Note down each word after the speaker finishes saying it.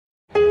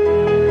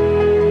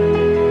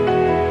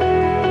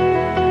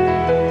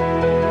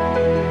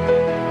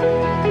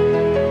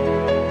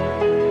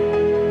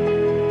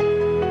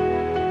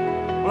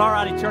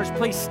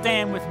Please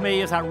stand with me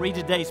as I read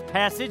today's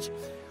passage.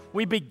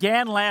 We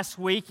began last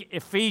week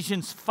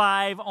Ephesians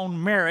 5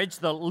 on marriage,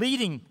 the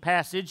leading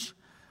passage,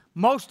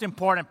 most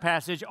important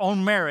passage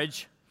on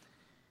marriage,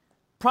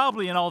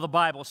 probably in all the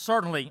Bible,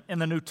 certainly in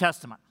the New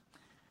Testament.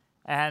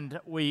 And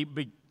we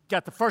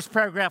got the first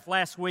paragraph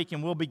last week,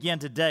 and we'll begin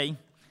today.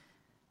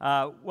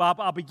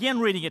 I'll begin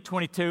reading at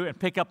 22 and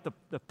pick up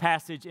the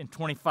passage in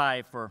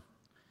 25 for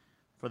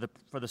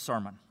the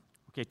sermon.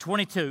 Okay,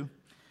 22.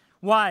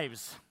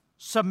 Wives,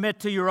 submit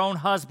to your own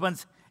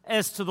husbands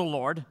as to the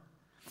Lord.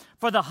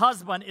 For the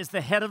husband is the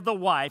head of the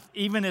wife,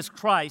 even as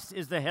Christ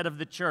is the head of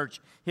the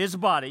church, his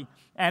body,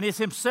 and is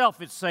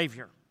himself its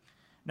Savior.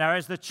 Now,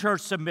 as the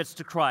church submits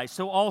to Christ,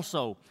 so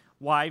also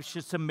wives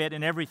should submit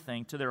in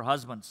everything to their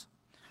husbands.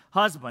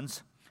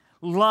 Husbands,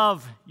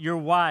 love your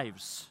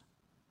wives,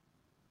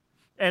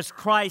 as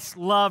Christ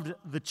loved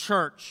the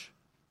church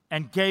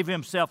and gave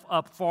himself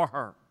up for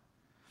her,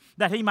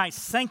 that he might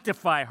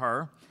sanctify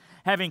her,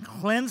 having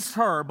cleansed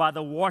her by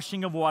the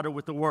washing of water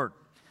with the word,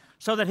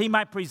 so that he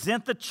might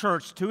present the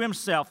church to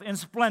himself in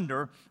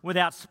splendor,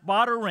 without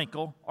spot or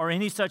wrinkle or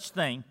any such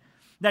thing,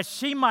 that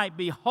she might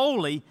be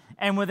holy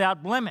and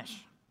without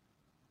blemish.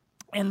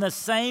 In the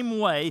same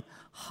way,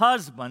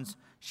 husbands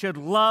should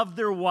love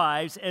their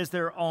wives as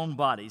their own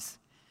bodies.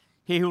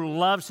 He who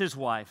loves his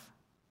wife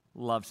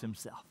loves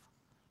himself.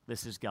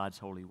 This is God's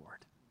holy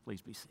word. Please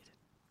be seated.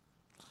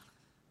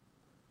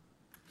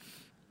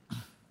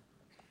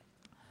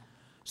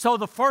 So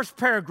the first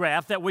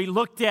paragraph that we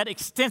looked at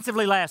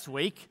extensively last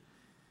week,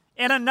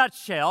 in a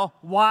nutshell,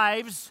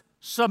 wives,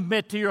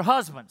 submit to your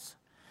husbands.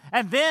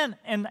 And then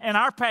in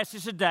our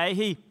passage today,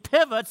 he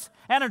pivots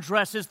and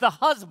addresses the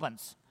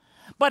husbands.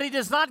 But he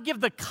does not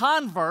give the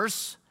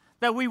converse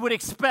that we would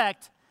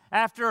expect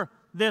after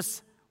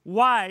this,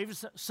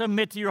 wives,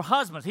 submit to your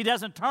husbands. He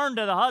doesn't turn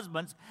to the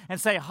husbands and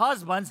say,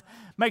 husbands,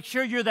 make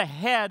sure you're the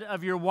head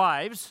of your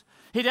wives.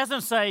 He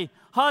doesn't say,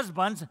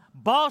 husbands,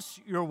 boss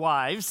your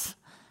wives.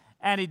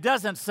 And he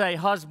doesn't say,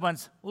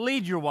 husbands,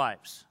 lead your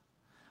wives.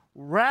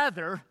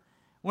 Rather,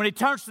 when he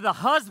turns to the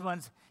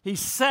husbands, he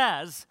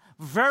says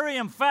very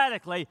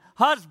emphatically,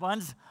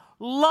 husbands,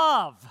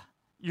 love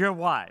your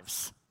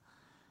wives.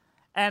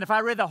 And if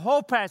I read the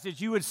whole passage,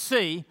 you would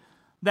see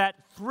that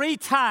 3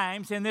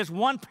 times in this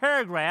one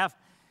paragraph,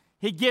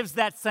 he gives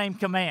that same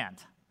command.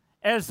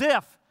 As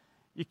if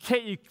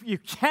you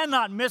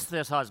cannot miss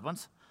this,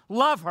 husbands.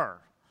 Love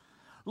her.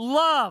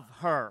 Love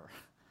her.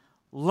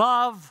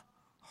 Love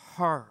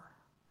her.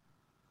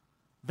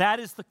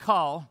 That is the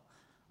call,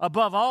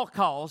 above all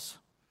calls,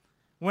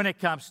 when it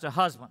comes to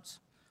husbands.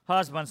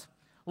 Husbands,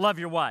 love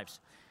your wives.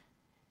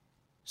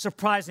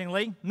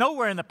 Surprisingly,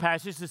 nowhere in the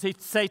passage does he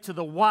say to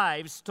the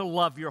wives to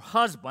love your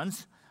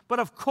husbands, but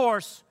of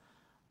course,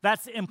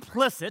 that's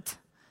implicit.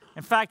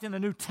 In fact, in the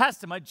New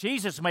Testament,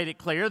 Jesus made it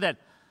clear that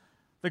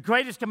the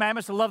greatest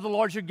commandment is to love the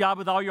Lord your God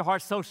with all your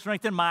heart, soul,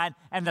 strength, and mind,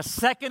 and the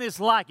second is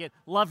like it,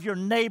 love your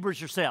neighbors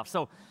yourself.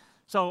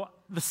 So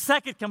the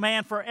second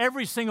command for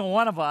every single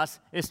one of us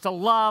is to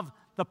love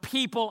the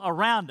people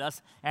around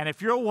us. And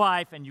if you're a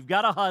wife and you've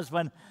got a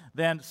husband,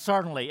 then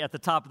certainly at the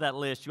top of that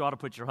list, you ought to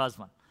put your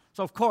husband.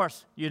 So of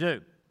course you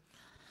do.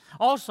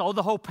 Also,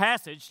 the whole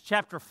passage,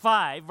 chapter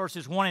 5,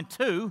 verses 1 and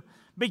 2,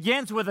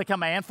 begins with a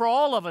command for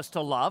all of us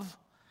to love.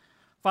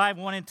 5,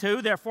 1 and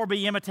 2, therefore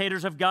be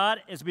imitators of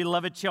God as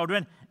beloved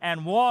children,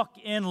 and walk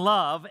in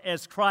love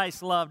as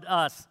Christ loved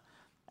us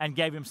and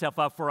gave himself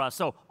up for us.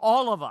 So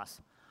all of us,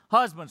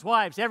 husbands,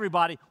 wives,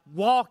 everybody,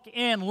 walk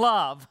in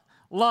love,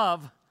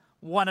 love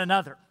one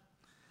another.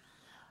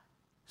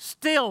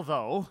 Still,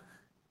 though,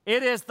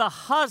 it is the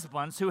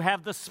husbands who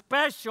have the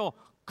special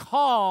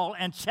call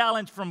and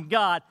challenge from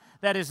God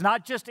that is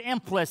not just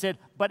implicit,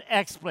 but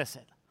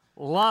explicit.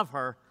 Love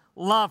her,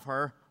 love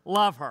her,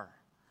 love her.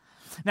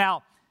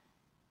 Now,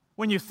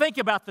 when you think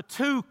about the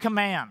 2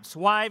 commands,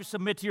 wives,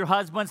 submit to your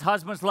husbands,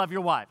 husbands, love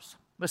your wives.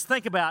 Let's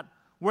think about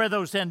where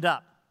those end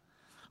up.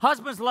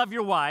 Husbands, love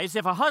your wives.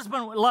 If a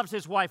husband loves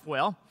his wife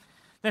well,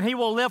 then he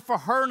will live for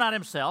her, not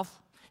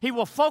himself. He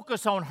will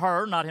focus on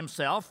her, not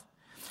himself.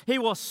 He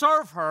will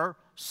serve her,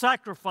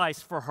 sacrifice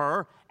for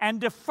her,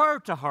 and defer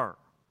to her.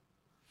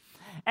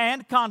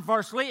 And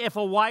conversely, if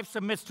a wife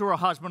submits to her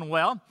husband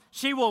well,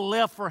 she will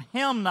live for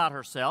him, not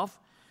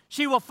herself.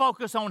 She will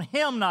focus on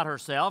him, not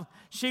herself.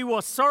 She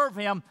will serve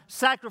him,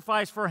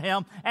 sacrifice for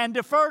him, and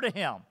defer to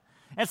him.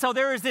 And so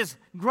there is this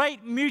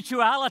great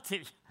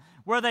mutuality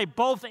where they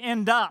both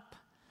end up.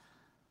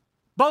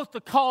 Both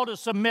the call to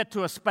submit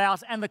to a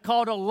spouse and the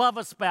call to love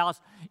a spouse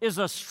is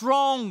a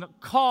strong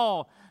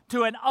call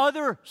to an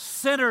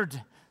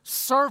other-centered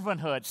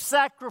servanthood,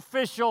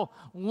 sacrificial,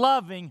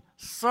 loving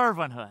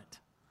servanthood.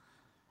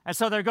 And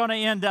so they're going to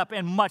end up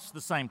in much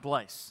the same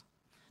place.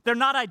 They're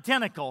not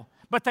identical,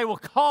 but they will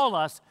call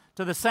us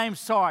to the same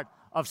sort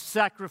of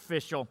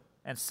sacrificial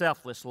and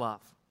selfless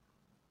love.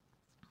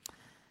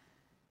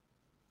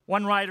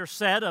 One writer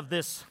said of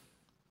this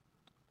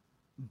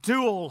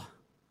dual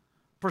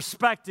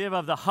perspective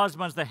of the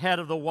husband's the head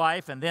of the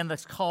wife, and then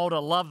this call to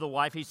love the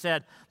wife, he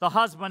said, the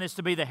husband is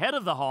to be the head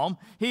of the home.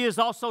 He is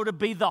also to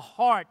be the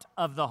heart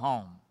of the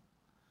home.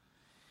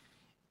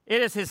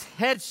 It is his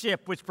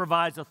headship which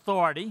provides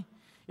authority.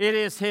 It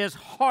is his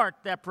heart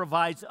that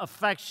provides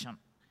affection.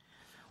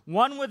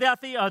 One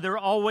without the other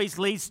always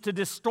leads to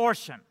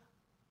distortion.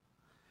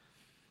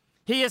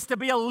 He is to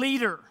be a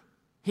leader.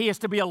 He is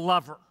to be a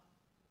lover.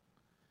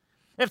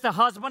 If the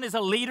husband is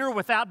a leader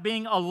without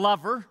being a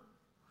lover,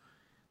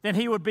 then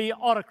he would be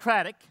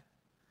autocratic.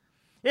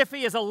 If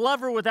he is a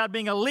lover without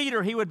being a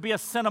leader, he would be a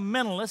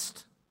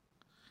sentimentalist.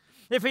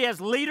 If he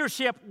has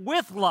leadership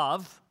with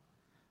love,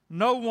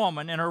 no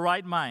woman in her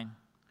right mind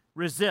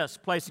resists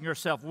placing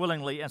herself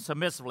willingly and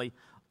submissively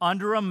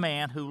under a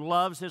man who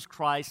loves as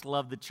Christ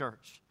loved the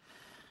church.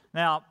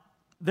 Now,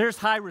 there's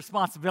high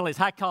responsibilities,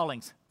 high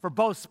callings for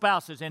both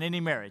spouses in any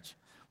marriage.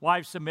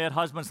 Wives submit,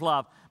 husbands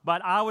love.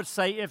 But I would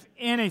say, if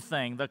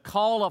anything, the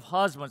call of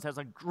husbands has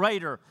a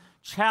greater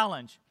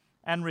challenge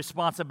and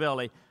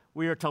responsibility.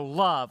 We are to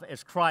love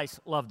as Christ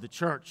loved the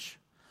church.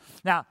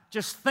 Now,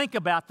 just think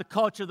about the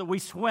culture that we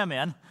swim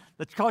in,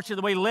 the culture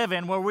that we live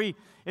in, where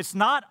it's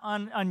not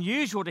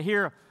unusual to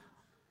hear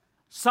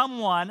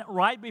someone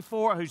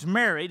who's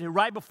married, who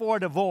right before a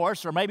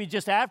divorce, or maybe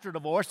just after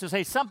divorce, to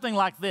say something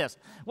like this: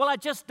 well, I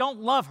just don't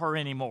love her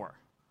anymore.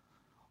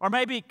 Or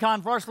maybe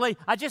conversely,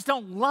 I just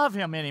don't love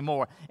him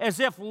anymore. As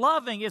if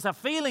loving is a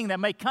feeling that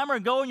may come or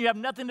go and you have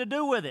nothing to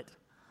do with it.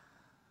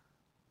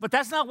 But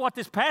that's not what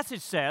this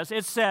passage says.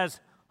 It says,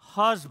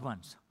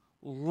 husbands,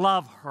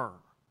 love her.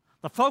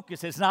 The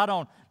focus is not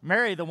on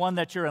marry the one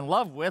that you're in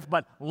love with,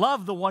 but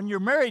love the one you're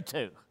married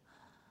to.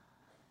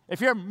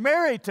 If you're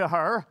married to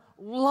her,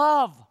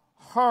 love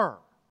her.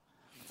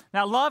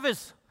 Now, love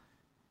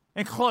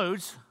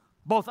includes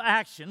both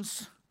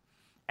actions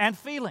and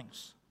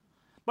feelings.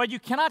 But you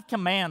cannot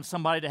command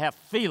somebody to have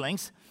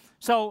feelings.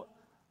 So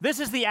this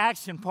is the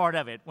action part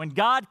of it. When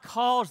God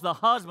calls the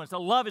husband to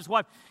love his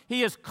wife,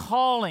 he is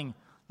calling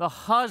the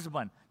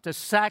husband to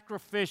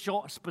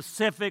sacrificial,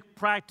 specific,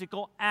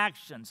 practical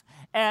actions.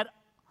 At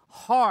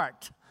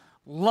heart,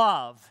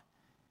 love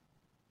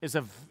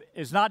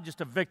is not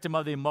just a victim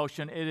of the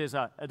emotion. It is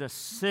a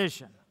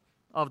decision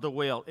of the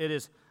will. It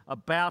is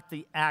about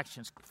the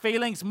actions.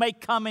 Feelings may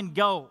come and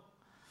go,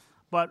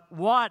 but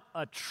what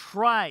a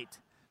trite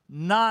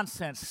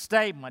nonsense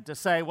statement to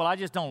say, well, I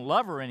just don't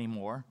love her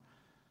anymore,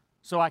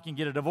 so I can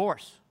get a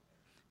divorce.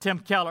 Tim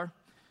Keller,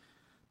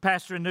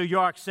 pastor in New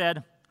York,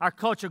 said, our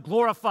culture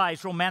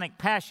glorifies romantic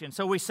passion,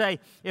 so we say,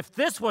 if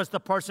this was the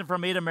person for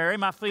me to marry,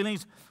 my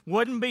feelings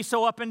wouldn't be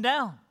so up and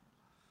down.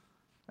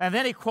 And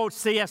then he quotes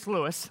C.S.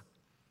 Lewis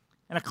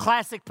in a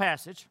classic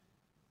passage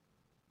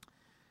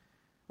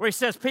where he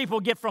says,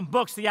 people get from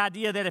books the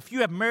idea that if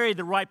you have married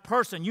the right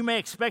person, you may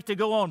expect to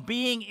go on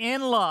being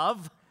in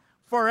love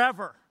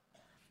forever.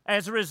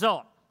 As a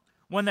result,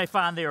 when they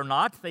find they are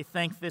not, they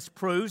think this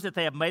proves that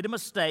they have made a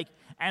mistake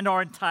and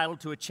are entitled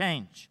to a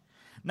change.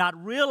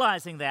 Not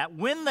realizing that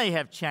when they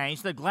have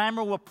changed, the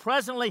glamour will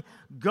presently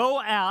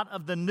go out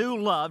of the new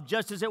love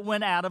just as it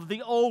went out of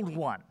the old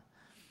one.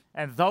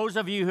 And those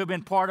of you who have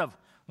been part of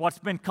what's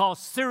been called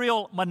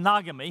serial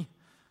monogamy,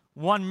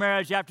 one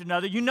marriage after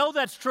another, you know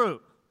that's true.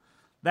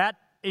 That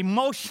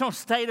emotional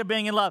state of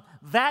being in love,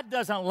 that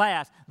doesn't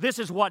last. This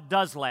is what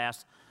does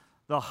last.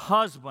 The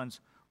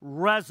husband's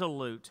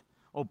resolute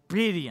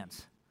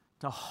obedience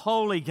to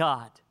holy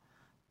God,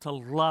 to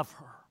love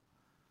her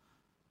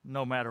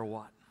no matter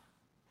what.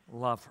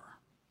 Love her.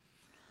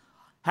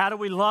 How do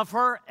we love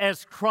her?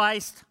 As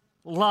Christ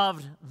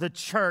loved the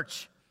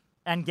church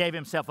and gave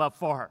himself up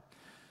for her.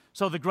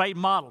 So the great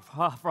model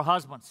for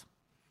husbands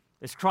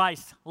is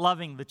Christ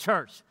loving the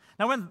church.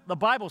 Now, when the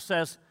Bible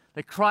says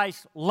that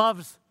Christ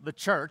loves the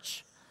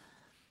church,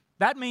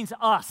 that means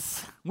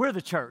us. We're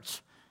the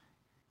church.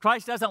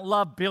 Christ doesn't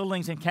love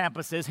buildings and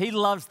campuses. He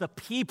loves the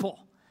people.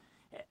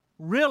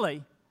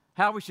 Really,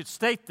 how we should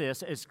state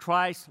this is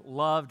Christ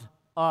loved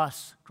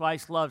us.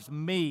 Christ loves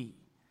me.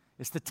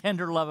 It's the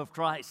tender love of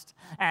Christ.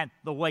 And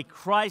the way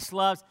Christ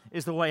loves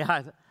is the way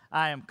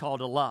I am called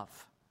to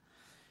love.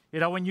 You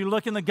know, when you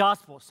look in the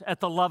Gospels at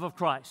the love of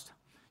Christ,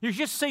 you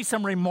just see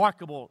some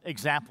remarkable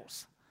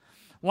examples.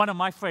 One of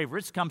my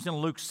favorites comes in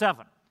Luke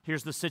 7.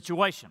 Here's the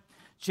situation.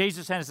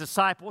 Jesus and his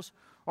disciples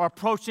are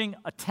approaching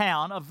a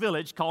town, a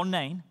village called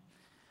Nain,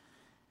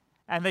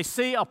 and they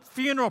see a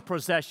funeral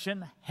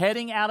procession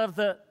heading out of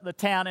the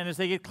town, and as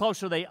they get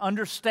closer, they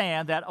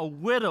understand that a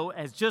widow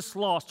has just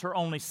lost her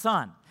only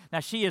son.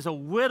 Now, she is a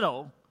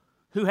widow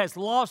who has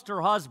lost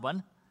her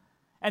husband,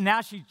 and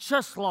now she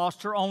just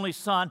lost her only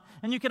son,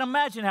 and you can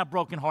imagine how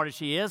brokenhearted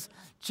she is.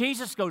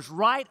 Jesus goes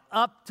right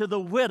up to the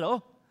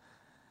widow,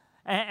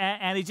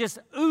 and he's just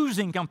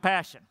oozing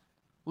compassion.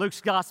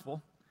 Luke's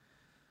gospel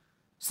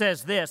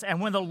says this,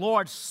 and when the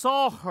Lord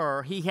saw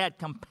her, he had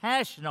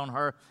compassion on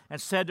her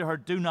and said to her,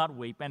 do not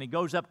weep. And he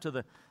goes up to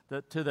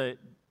the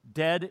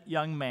dead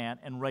young man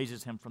and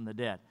raises him from the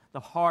dead.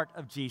 The heart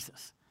of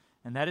Jesus.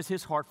 And that is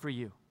his heart for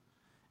you.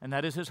 And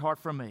that is his heart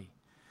for me.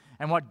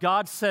 And what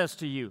God says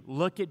to you,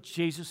 look at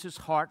Jesus'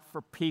 heart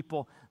for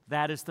people.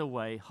 That is the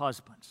way.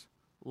 Husbands,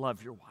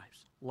 love your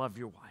wives. Love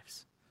your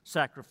wives.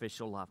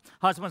 Sacrificial love.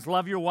 Husbands,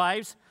 love your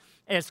wives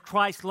as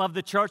Christ loved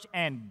the church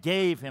and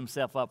gave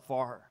himself up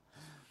for her.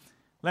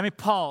 Let me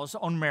pause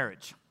on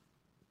marriage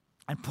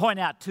and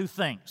point out two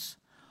things.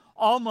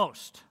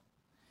 Almost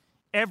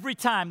every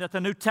time that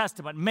the New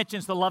Testament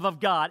mentions the love of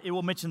God, it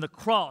will mention the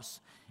cross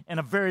in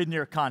a very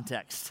near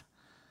context.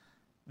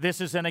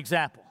 This is an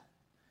example.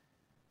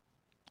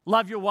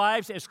 Love your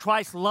wives as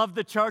Christ loved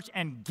the church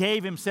and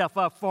gave himself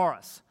up for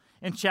us.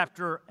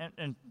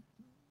 In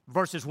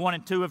verses 1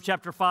 and 2 of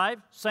chapter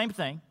 5, same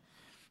thing.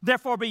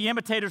 Therefore be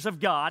imitators of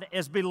God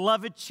as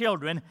beloved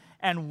children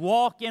and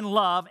walk in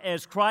love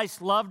as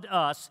Christ loved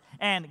us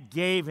and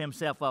gave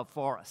himself up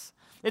for us.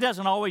 It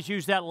doesn't always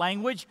use that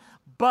language,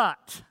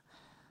 but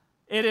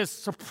it is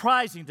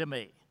surprising to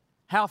me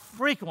how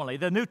frequently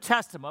the New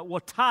Testament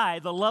will tie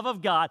the love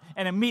of God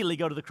and immediately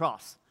go to the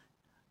cross.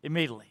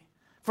 Immediately.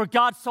 For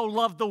God so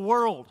loved the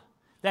world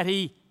that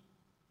he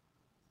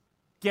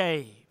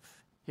gave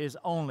his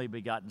only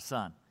begotten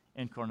Son,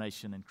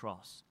 incarnation and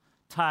cross.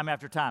 Time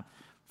after time.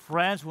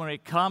 Friends, when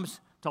it comes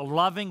to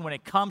loving, when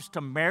it comes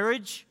to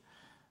marriage,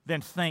 then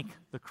think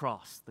the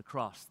cross, the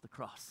cross, the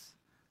cross.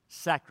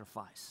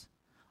 Sacrifice.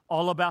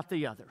 All about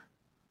the other.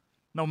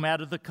 No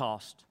matter the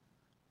cost.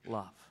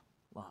 Love,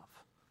 love.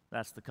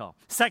 That's the call.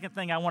 Second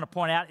thing I want to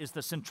point out is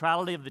the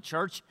centrality of the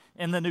church.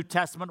 In the New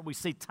Testament, we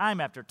see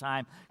time after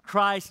time,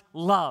 Christ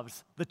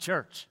loves the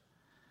church.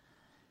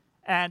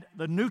 And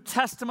the New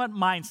Testament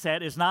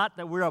mindset is not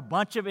that we're a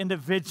bunch of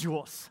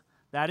individuals.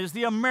 That is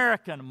the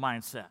American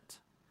mindset.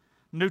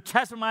 New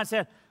Testament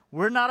mindset,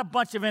 we're not a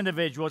bunch of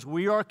individuals.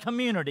 We are a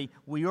community.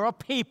 We are a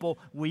people.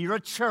 We are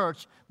a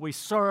church. We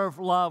serve,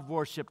 love,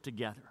 worship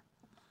together.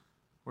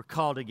 We're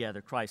called together.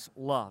 Christ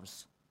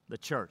loves the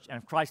church.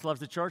 And if Christ loves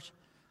the church,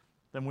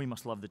 then we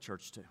must love the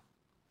church too.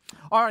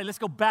 All right, let's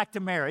go back to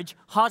marriage.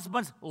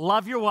 Husbands,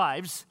 love your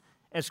wives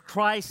as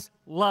Christ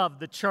loved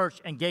the church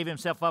and gave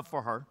himself up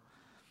for her.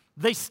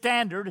 The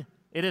standard,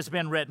 it has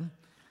been written,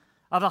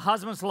 of a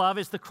husband's love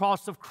is the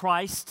cross of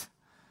Christ.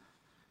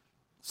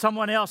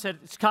 Someone else had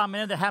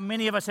commented that how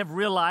many of us have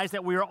realized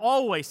that we are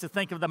always to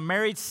think of the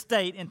married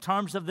state in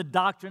terms of the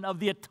doctrine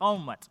of the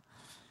atonement.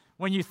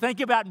 When you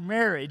think about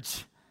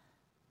marriage,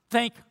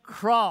 think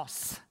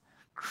cross,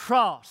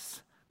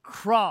 cross,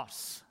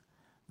 cross.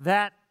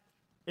 That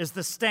is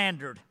the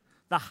standard,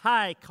 the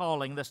high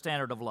calling, the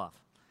standard of love,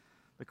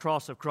 the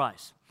cross of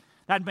Christ.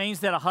 That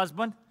means that a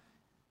husband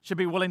should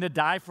be willing to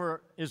die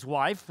for his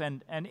wife,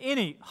 and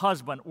any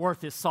husband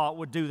worth his salt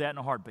would do that in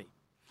a heartbeat.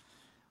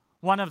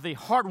 One of the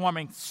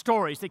heartwarming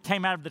stories that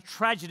came out of the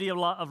tragedy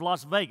of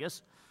Las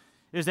Vegas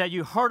is that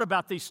you heard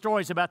about these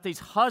stories about these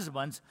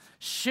husbands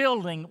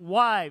shielding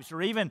wives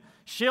or even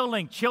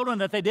shielding children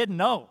that they didn't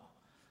know.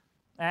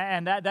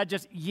 And that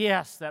just,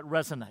 yes, that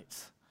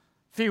resonates.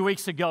 A few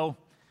weeks ago,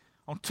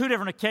 on two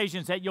different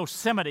occasions at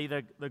Yosemite,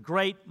 the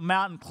great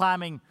mountain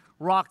climbing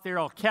rock there,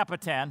 El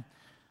Capitan,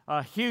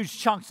 huge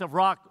chunks of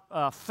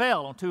rock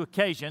fell on two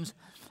occasions.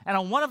 And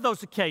on one of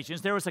those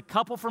occasions, there was a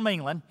couple from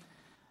England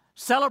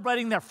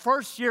celebrating their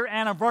first-year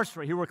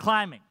anniversary who were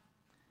climbing.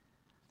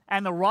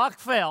 And the rock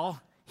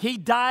fell. He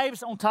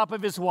dives on top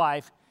of his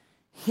wife.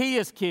 He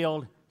is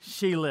killed.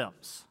 She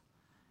lives.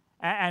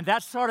 And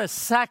that sort of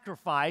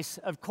sacrifice,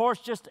 of course,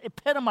 just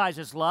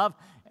epitomizes love.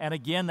 And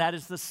again, that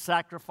is the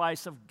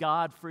sacrifice of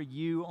God for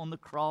you on the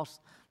cross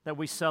that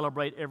we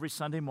celebrate every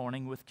Sunday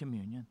morning with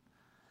communion.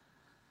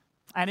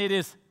 And it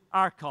is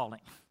our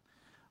calling.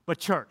 But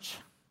church,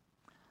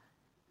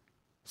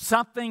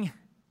 something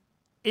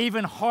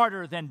even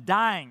harder than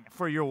dying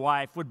for your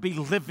wife would be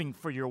living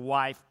for your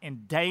wife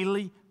in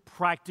daily,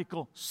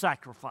 practical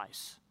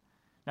sacrifice.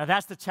 Now,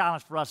 that's the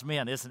challenge for us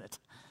men, isn't it?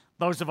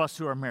 Those of us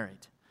who are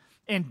married.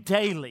 In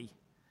daily,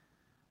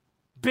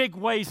 big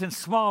ways and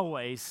small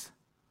ways,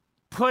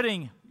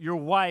 putting your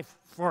wife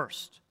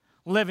first,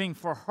 living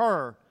for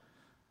her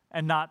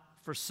and not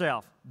for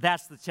self.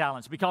 That's the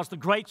challenge. Because the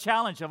great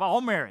challenge of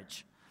all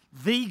marriage,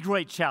 the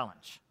great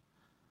challenge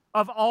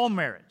of all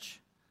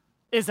marriage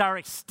is our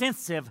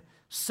extensive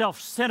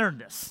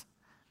self-centeredness.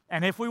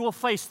 And if we will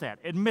face that,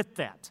 admit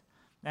that,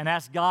 and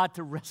ask God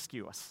to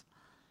rescue us.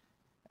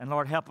 And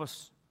Lord, help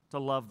us to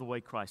love the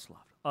way Christ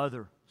loved.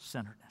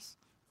 Other-centeredness.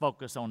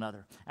 Focus on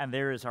other. And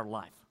there is our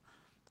life.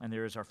 And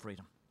there is our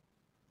freedom.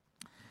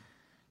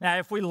 Now,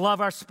 if we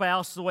love our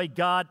spouse the way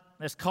God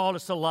has called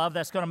us to love,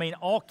 that's going to mean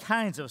all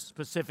kinds of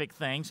specific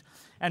things.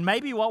 And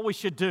maybe what we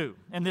should do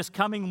in this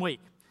coming week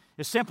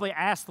is simply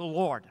ask the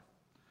Lord,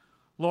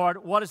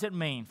 Lord, what does it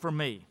mean for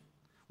me?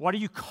 What are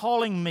you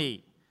calling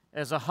me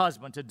as a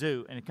husband to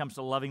do when it comes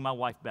to loving my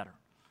wife better?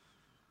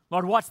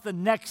 Lord, what's the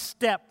next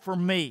step for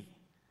me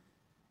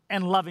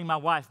in loving my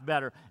wife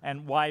better?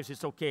 And wives,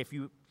 it's okay if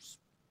you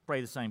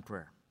pray the same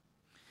prayer.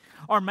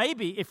 Or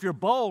maybe, if you're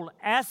bold,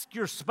 ask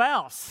your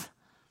spouse,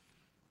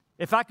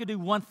 if I could do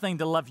one thing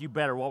to love you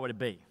better, what would it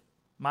be?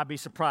 Might be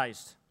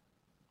surprised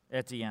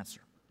at the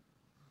answer.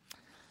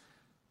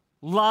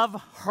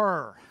 Love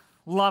her.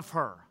 Love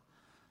her.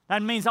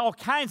 That means all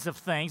kinds of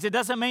things. It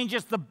doesn't mean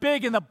just the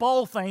big and the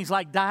bold things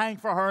like dying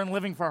for her and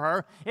living for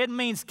her. It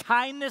means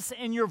kindness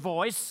in your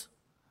voice.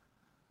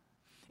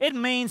 It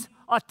means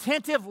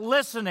attentive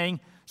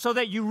listening so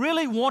that you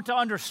really want to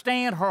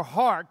understand her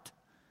heart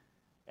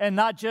and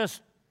not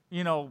just,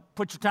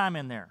 put your time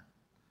in there.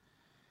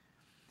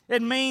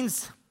 It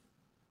means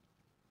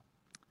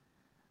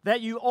that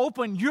you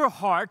open your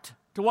heart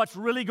to what's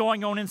really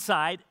going on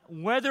inside,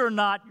 whether or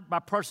not by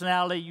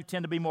personality you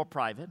tend to be more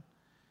private.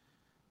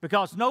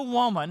 Because no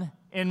woman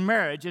in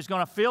marriage is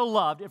going to feel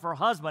loved if her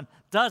husband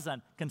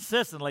doesn't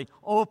consistently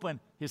open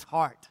his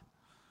heart.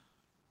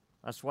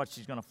 That's what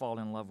she's going to fall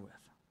in love with.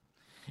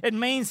 It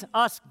means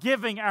us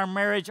giving our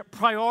marriage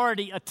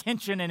priority,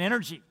 attention, and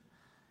energy.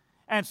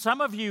 And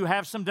some of you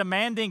have some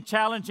demanding,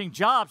 challenging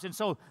jobs, and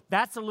so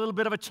that's a little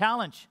bit of a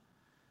challenge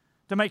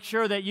to make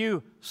sure that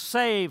you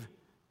save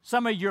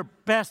some of your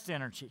best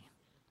energy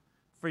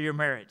for your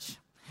marriage.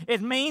 It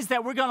means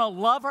that we're going to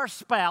love our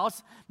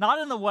spouse, not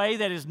in the way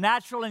that is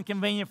natural and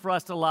convenient for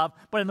us to love,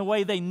 but in the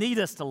way they need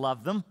us to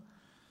love them.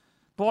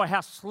 Boy,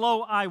 how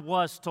slow I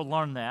was to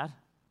learn that.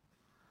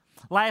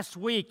 Last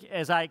week,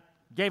 as I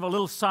gave a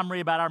little summary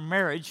about our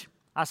marriage,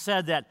 I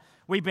said that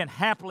we've been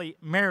happily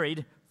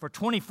married for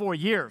 24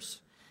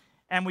 years,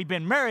 and we've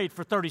been married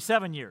for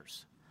 37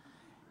 years.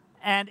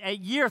 And at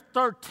year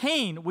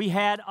 13, we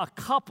had a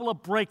couple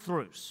of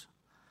breakthroughs.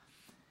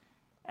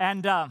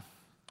 And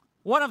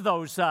one of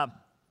those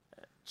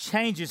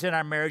changes in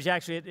our marriage,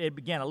 actually it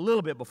began a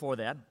little bit before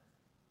that,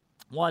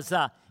 was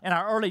in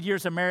our early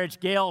years of marriage,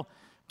 Gail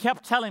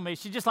kept telling me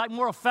she just liked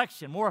more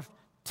affection, more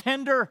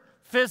tender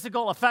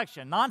physical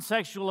affection,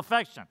 non-sexual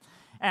affection.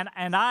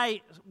 And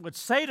I would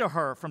say to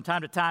her from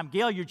time to time,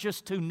 Gail, you're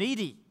just too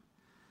needy.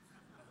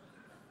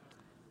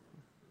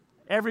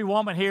 Every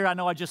woman here, I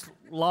know I just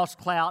lost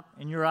clout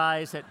in your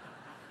eyes,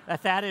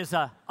 that is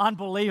an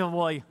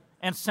unbelievably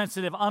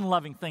insensitive,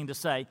 unloving thing to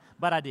say,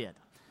 but I did.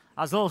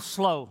 I was a little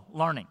slow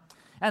learning.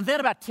 And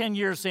then about 10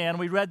 years in,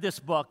 we read this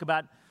book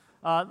about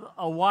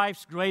a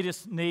wife's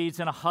greatest needs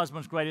and a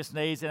husband's greatest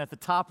needs, and at the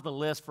top of the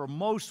list for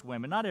most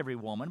women, not every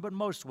woman, but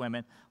most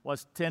women,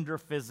 was tender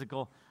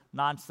physical,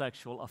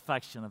 non-sexual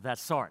affection of that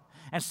sort.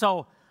 And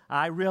so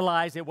I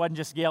realized it wasn't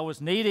just Gail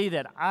was needy,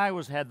 that I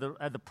had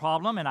the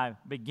problem, and I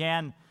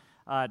began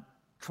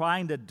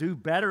trying to do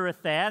better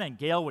at that, and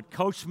Gail would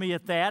coach me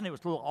at that, and it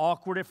was a little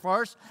awkward at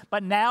first,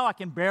 but now I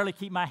can barely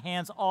keep my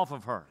hands off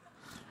of her,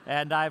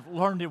 and I've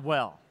learned it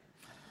well.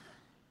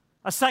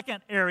 A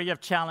second area of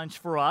challenge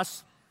for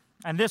us,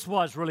 and this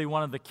was really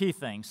one of the key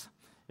things,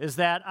 is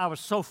that I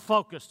was so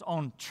focused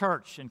on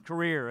church and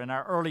career in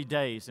our early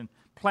days and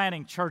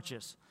planting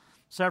churches,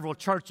 several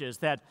churches,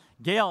 that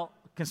Gail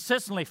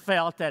consistently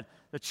felt that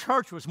the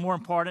church was more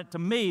important to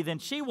me than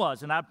she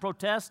was. And I'd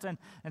protest and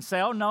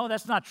say, oh, no,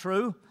 that's not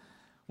true.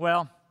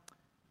 Well,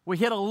 we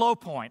hit a low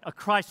point, a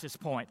crisis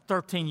point,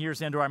 13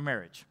 years into our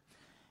marriage.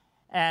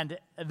 And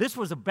this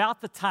was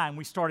about the time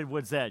we started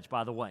Woods Edge,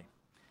 by the way.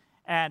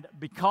 And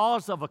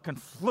because of a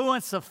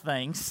confluence of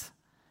things,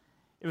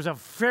 it was a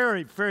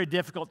very, very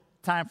difficult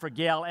time for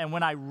Gail. And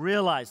when I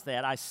realized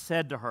that, I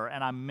said to her,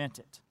 and I meant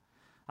it,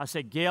 I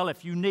said, Gail,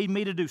 if you need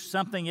me to do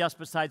something else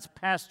besides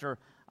pastor,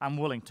 I'm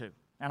willing to.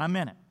 And I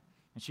meant it.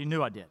 And she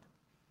knew I did.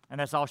 And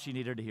that's all she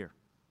needed to hear,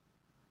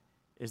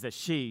 is that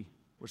she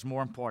was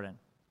more important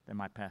than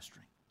my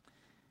pastoring.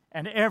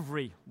 And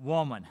every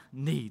woman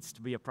needs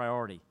to be a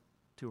priority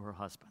to her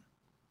husband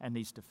and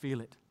needs to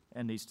feel it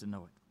and needs to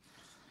know it.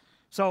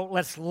 So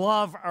let's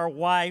love our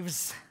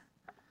wives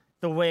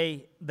the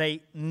way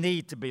they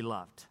need to be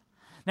loved.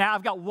 Now,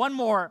 I've got one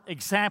more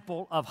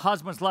example of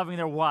husbands loving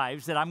their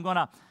wives that I'm going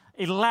to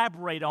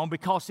elaborate on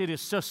because it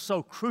is just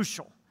so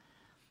crucial.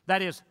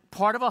 That is,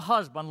 part of a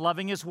husband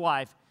loving his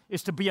wife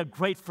is to be a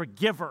great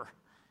forgiver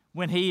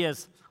when he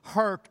is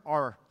hurt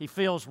or he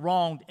feels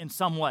wronged in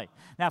some way.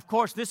 Now, of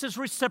course, this is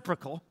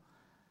reciprocal.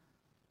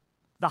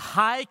 The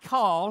high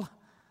call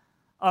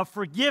of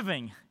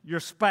forgiving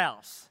your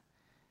spouse,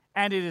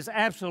 and it is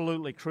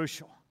absolutely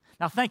crucial.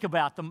 Now, think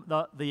about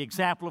the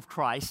example of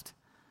Christ.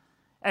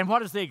 And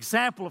what is the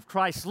example of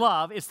Christ's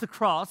love? It's the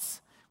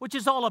cross, which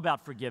is all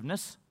about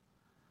forgiveness.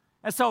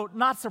 And so,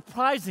 not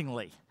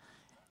surprisingly,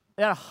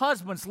 that a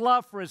husband's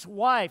love for his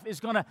wife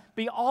is going to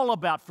be all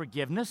about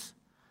forgiveness.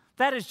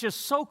 That is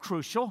just so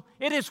crucial.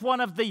 It is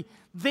one of the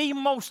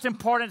most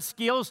important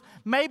skills,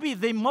 maybe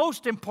the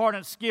most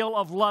important skill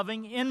of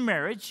loving in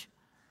marriage.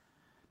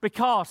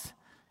 Because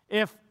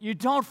if you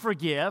don't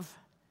forgive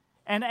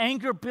and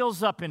anger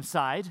builds up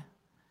inside,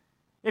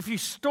 if you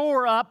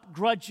store up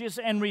grudges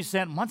and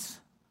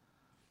resentments,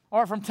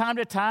 or from time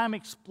to time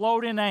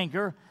explode in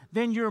anger,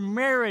 then your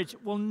marriage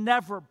will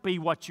never be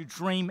what you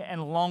dream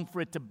and long for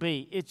it to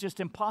be. It's just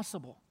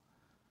impossible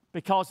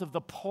because of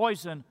the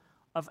poison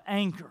of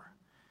anger.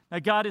 Now,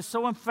 God is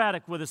so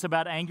emphatic with us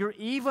about anger,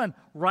 even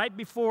right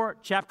before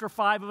chapter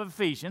 5 of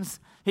Ephesians.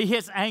 He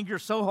hits anger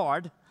so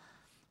hard.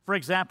 For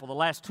example, the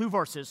last two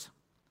verses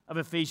of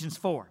Ephesians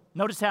 4.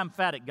 Notice how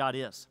emphatic God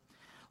is.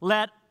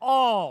 Let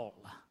all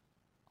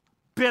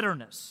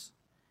bitterness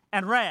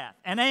and wrath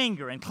and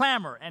anger and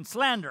clamor and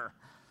slander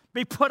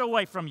be put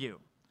away from you,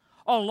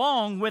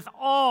 along with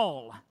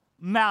all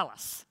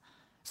malice.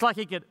 It's like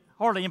he could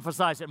hardly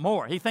emphasize it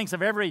more. He thinks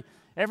of every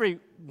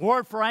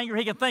word for anger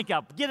he can think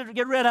of.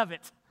 Get rid of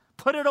it.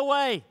 Put it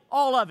away,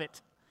 all of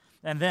it.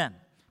 And then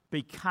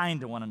be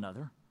kind to one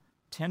another,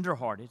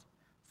 tenderhearted,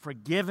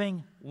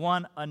 forgiving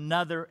one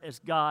another as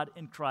God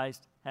in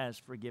Christ has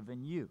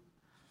forgiven you.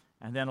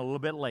 And then a little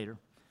bit later,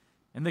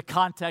 in the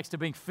context of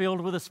being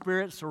filled with the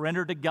Spirit,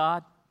 surrendered to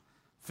God,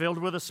 filled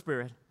with the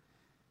Spirit,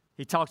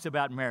 he talks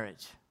about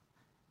marriage.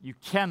 You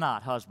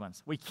cannot,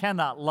 husbands, we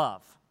cannot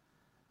love.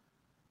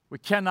 We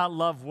cannot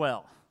love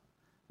well.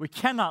 We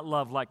cannot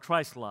love like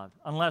Christ loved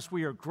unless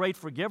we are great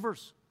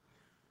forgivers.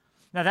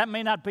 Now, that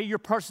may not be your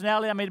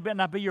personality, that may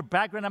not be your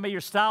background, that may be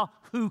your style.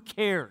 Who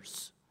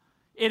cares?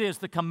 It is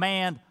the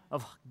command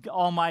of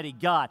Almighty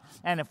God.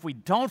 And if we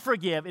don't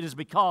forgive, it is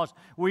because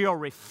we are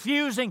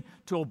refusing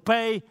to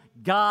obey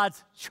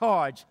God's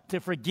charge to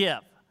forgive.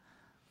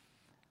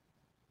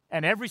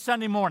 And every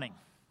Sunday morning,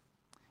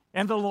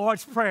 in the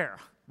Lord's Prayer,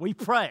 we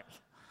pray,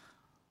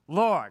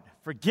 Lord,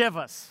 forgive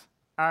us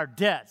our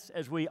debts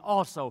as we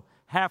also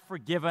have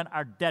forgiven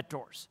our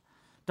debtors.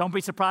 Don't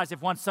be surprised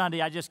if one Sunday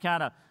I just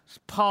kind of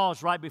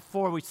pause right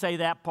before we say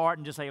that part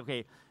and just say,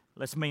 okay,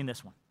 let's mean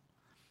this one.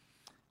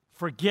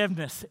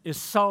 Forgiveness is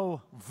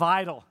so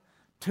vital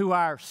to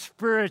our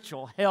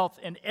spiritual health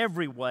in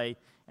every way,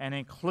 and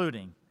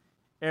including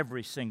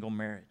every single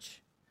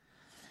marriage.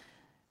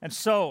 And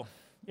so,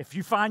 if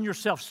you find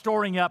yourself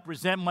storing up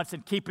resentments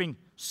and keeping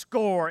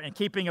score and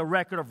keeping a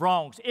record of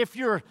wrongs, if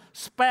your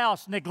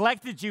spouse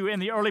neglected you in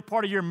the early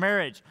part of your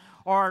marriage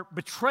or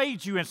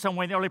betrayed you in some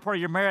way in the early part of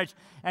your marriage,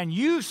 and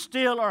you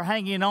still are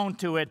hanging on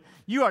to it,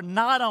 you are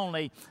not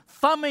only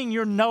thumbing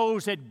your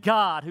nose at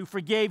God, who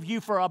forgave you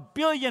for $1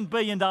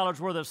 billion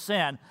worth of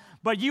sin,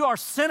 but you are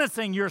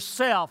sentencing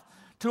yourself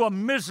to a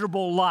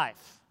miserable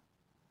life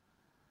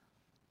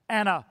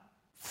and a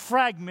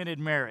fragmented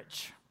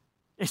marriage.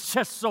 It's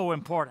just so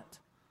important.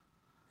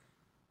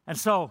 And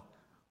so,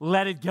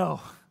 let it go.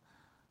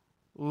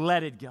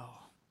 Let it go.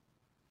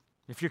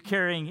 If you're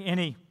carrying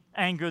any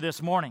anger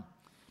this morning,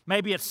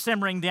 maybe it's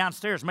simmering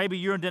downstairs. Maybe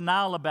you're in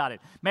denial about it.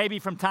 Maybe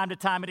from time to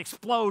time it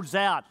explodes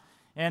out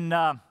in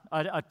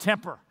a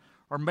temper.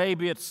 Or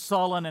maybe it's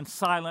sullen and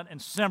silent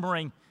and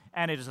simmering,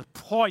 and it is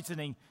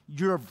poisoning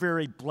your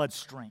very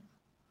bloodstream.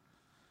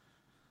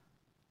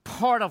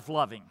 Part of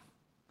loving,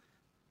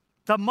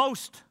 the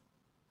most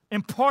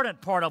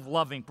important part of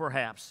loving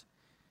perhaps,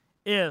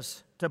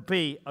 is to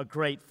be a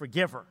great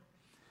forgiver.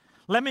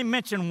 Let me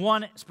mention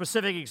one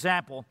specific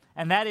example,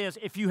 and that is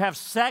if you have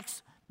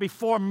sex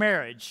before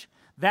marriage,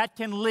 that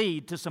can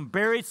lead to some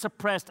buried,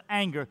 suppressed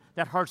anger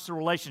that hurts the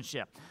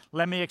relationship.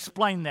 Let me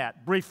explain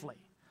that briefly.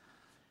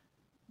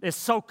 It's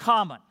so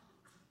common,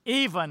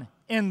 even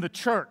in the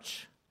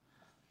church.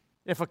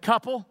 If a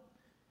couple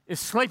is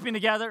sleeping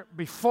together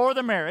before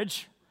the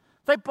marriage,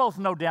 they both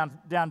know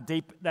down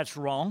deep that's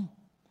wrong,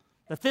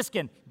 that this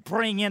can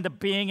bring into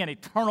being an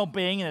eternal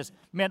being and is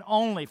meant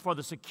only for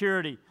the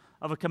security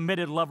of a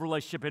committed love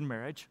relationship in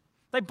marriage.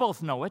 They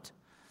both know it.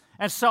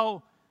 And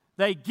so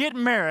they get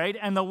married,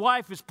 and the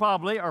wife is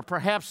probably, or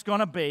perhaps going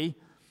to be,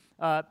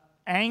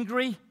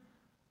 angry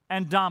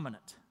and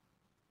dominant.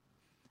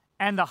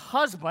 And the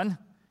husband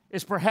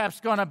is perhaps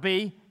going to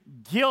be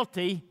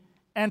guilty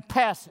and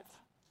passive.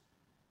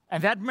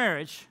 And that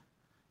marriage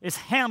is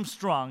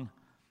hamstrung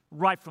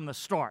right from the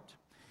start.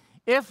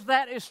 If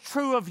that is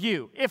true of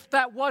you, if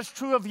that was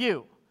true of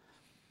you,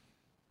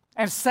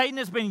 and Satan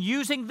has been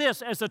using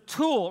this as a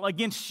tool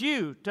against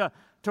you to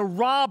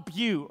rob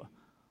you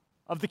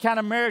of the kind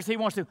of marriage he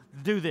wants to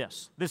do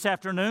this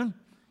afternoon,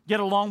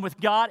 get along with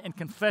God and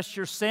confess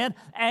your sin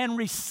and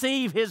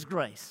receive His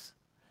grace.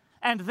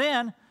 And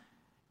then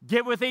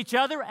get with each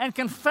other and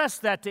confess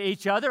that to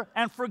each other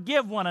and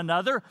forgive one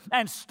another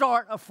and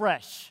start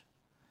afresh.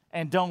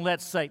 And don't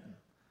let Satan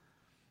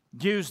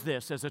use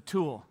this as a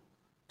tool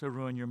to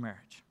ruin your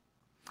marriage.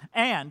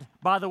 And,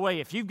 by the way,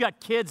 if you've got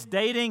kids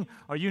dating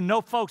or you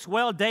know folks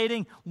well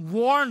dating,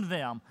 warn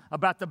them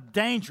about the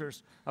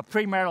dangers of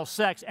premarital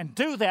sex, and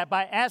do that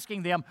by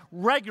asking them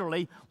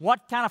regularly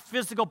what kind of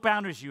physical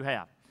boundaries you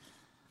have.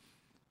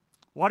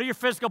 What are your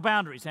physical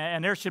boundaries?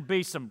 And there should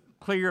be some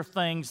clear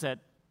things that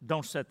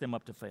don't set them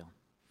up to fail.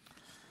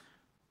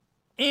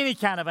 Any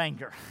kind of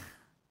anger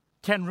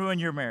can ruin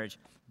your marriage.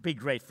 Be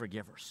great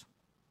forgivers.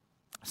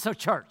 So,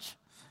 church,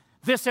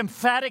 this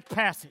emphatic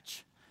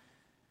passage,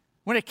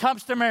 when it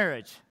comes to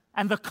marriage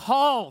and the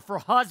call for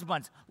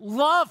husbands,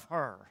 love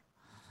her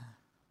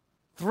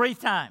 3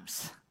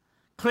 times.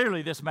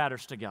 Clearly, this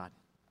matters to God.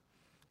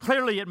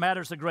 Clearly, it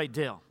matters a great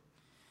deal.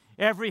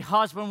 Every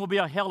husband will be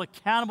held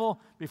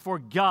accountable before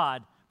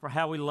God for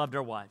how we loved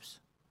our wives.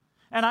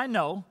 And I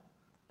know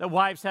that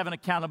wives have an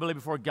accountability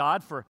before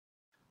God for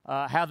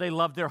how they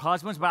love their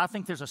husbands, but I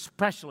think there's a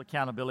special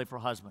accountability for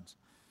husbands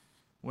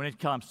when it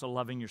comes to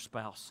loving your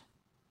spouse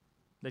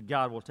that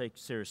God will take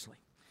seriously.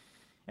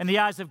 In the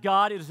eyes of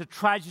God, it is a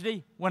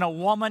tragedy when a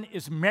woman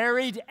is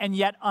married and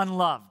yet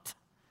unloved.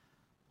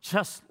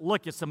 Just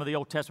look at some of the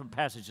Old Testament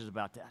passages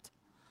about that.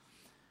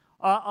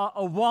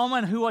 A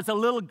woman who was a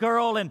little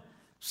girl, and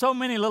so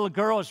many little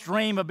girls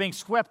dream of being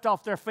swept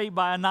off their feet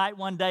by a knight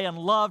one day and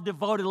loved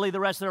devotedly the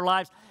rest of their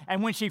lives.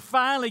 And when she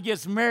finally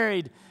gets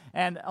married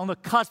and on the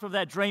cusp of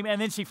that dream,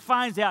 and then she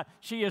finds out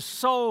she is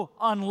so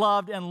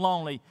unloved and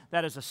lonely,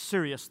 that is a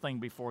serious thing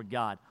before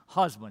God.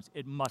 Husbands,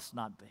 it must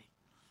not be.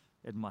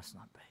 It must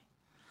not be.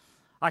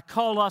 I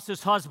call us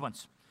as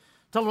husbands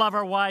to love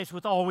our wives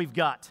with all we've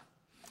got.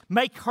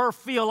 Make her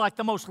feel like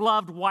the most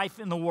loved wife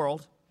in the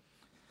world.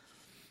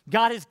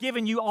 God has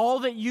given you all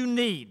that you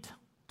need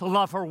to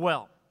love her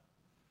well.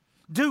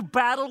 Do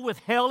battle with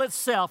hell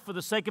itself for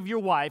the sake of your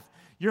wife,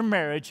 your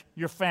marriage,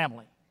 your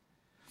family.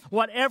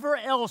 Whatever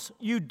else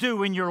you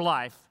do in your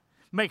life,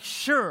 make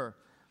sure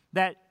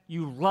that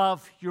you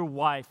love your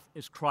wife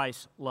as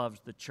Christ loves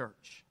the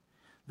church.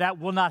 That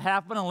will not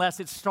happen unless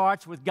it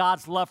starts with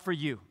God's love for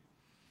you.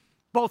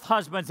 Both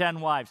husbands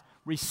and wives,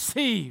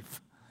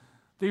 receive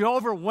the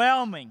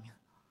overwhelming,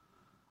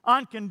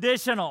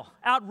 unconditional,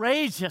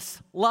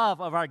 outrageous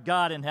love of our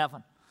God in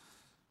heaven,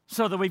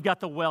 so that we've got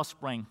the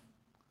wellspring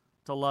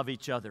to love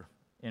each other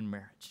in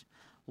marriage.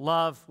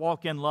 Love,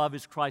 walk in love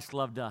as Christ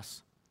loved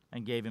us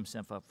and gave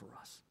himself up for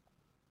us.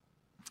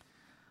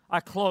 I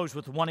close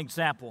with one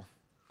example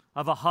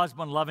of a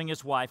husband loving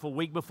his wife a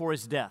week before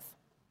his death.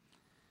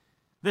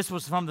 This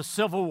was from the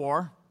Civil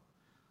War.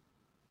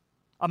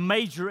 A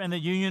major in the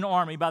Union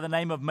Army by the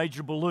name of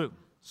Major Ballou,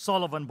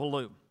 Sullivan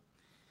Ballou.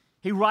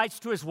 He writes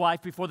to his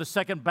wife before the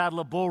Second Battle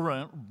of Bull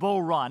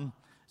Run.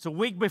 It's a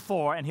week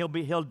before, and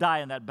he'll die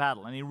in that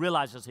battle, and he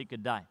realizes he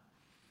could die.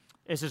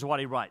 This is what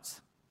he writes.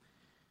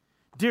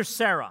 Dear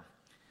Sarah,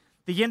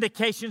 the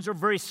indications are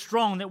very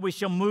strong that we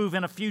shall move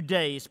in a few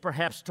days,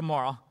 perhaps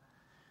tomorrow.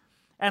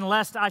 And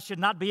lest I should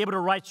not be able to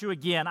write you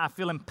again, I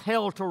feel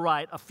impelled to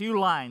write a few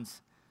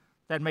lines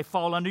that may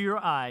fall under your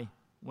eye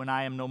when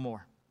I am no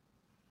more.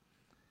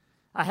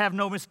 I have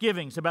no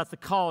misgivings about the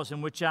cause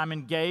in which I'm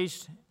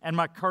engaged, and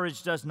my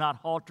courage does not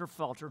halt or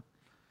falter.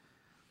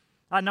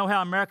 I know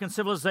how American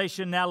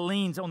civilization now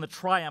leans on the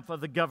triumph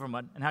of the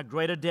government and how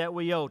great a debt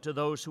we owe to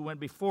those who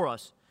went before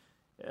us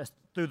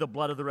through the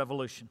blood of the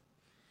Revolution.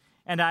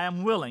 And I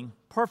am willing,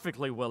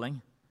 perfectly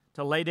willing,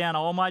 to lay down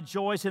all my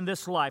joys in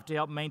this life to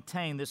help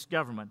maintain this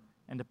government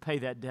and to pay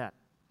that debt.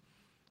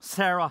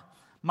 Sarah,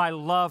 my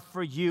love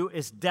for you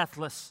is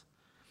deathless.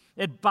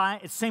 It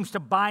seems to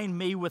bind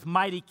me with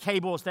mighty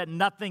cables that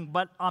nothing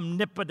but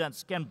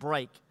omnipotence can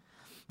break.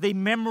 The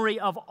memory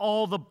of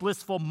all the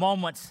blissful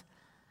moments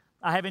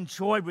I have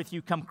enjoyed with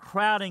you come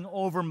crowding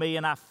over me,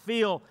 and I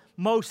feel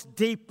most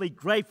deeply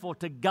grateful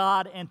to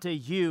God and to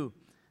you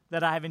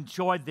that I have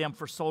enjoyed them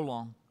for so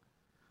long.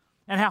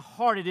 And how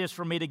hard it is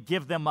for me to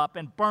give them up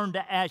and burn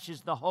to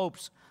ashes the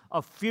hopes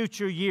of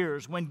future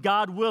years when,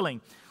 God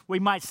willing, we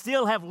might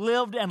still have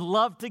lived and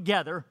loved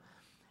together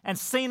and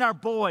seen our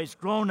boys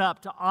grown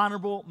up to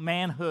honorable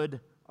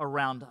manhood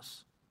around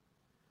us.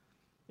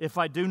 If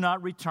I do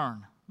not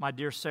return, my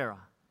dear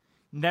Sarah,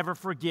 never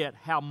forget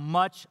how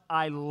much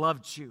I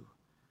loved you,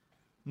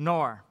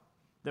 nor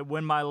that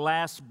when my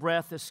last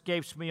breath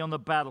escapes me on the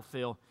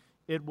battlefield,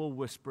 it will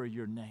whisper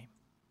your name.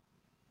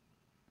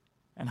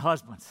 And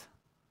husbands,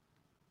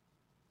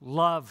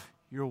 love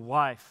your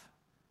wife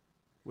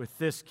with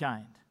this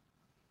kind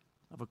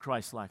of a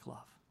Christ-like love.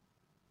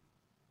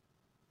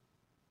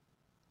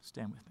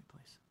 Stand with me,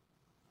 please.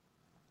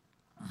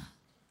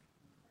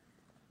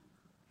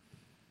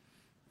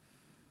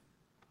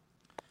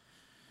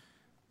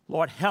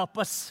 Lord, help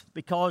us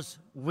because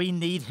we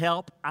need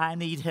help. I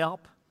need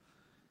help.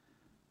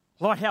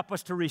 Lord, help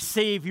us to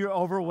receive your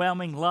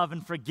overwhelming love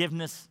and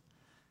forgiveness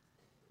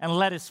and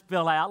let it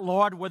spill out.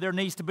 Lord, where there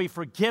needs to be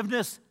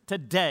forgiveness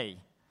today,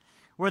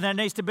 where there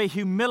needs to be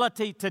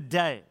humility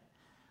today,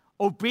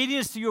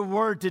 obedience to your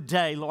word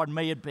today, Lord,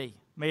 may it be.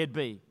 May it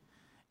be.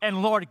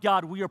 And Lord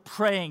God, we are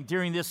praying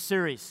during this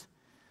series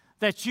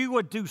that you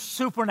would do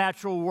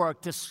supernatural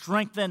work to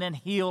strengthen and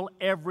heal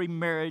every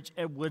marriage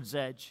at Woods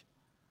Edge,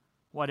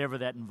 whatever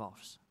that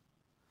involves.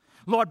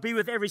 Lord, be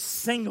with every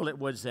single at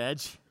Woods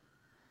Edge.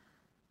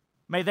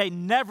 May they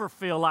never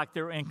feel like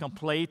they're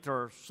incomplete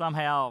or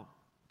somehow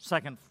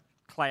second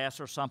class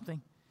or something.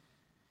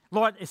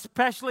 Lord,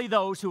 especially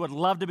those who would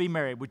love to be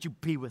married, would you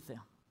be with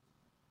them?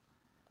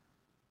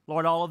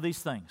 Lord, all of these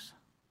things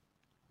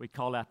we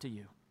call out to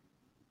you.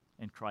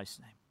 In Christ's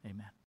name,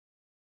 amen.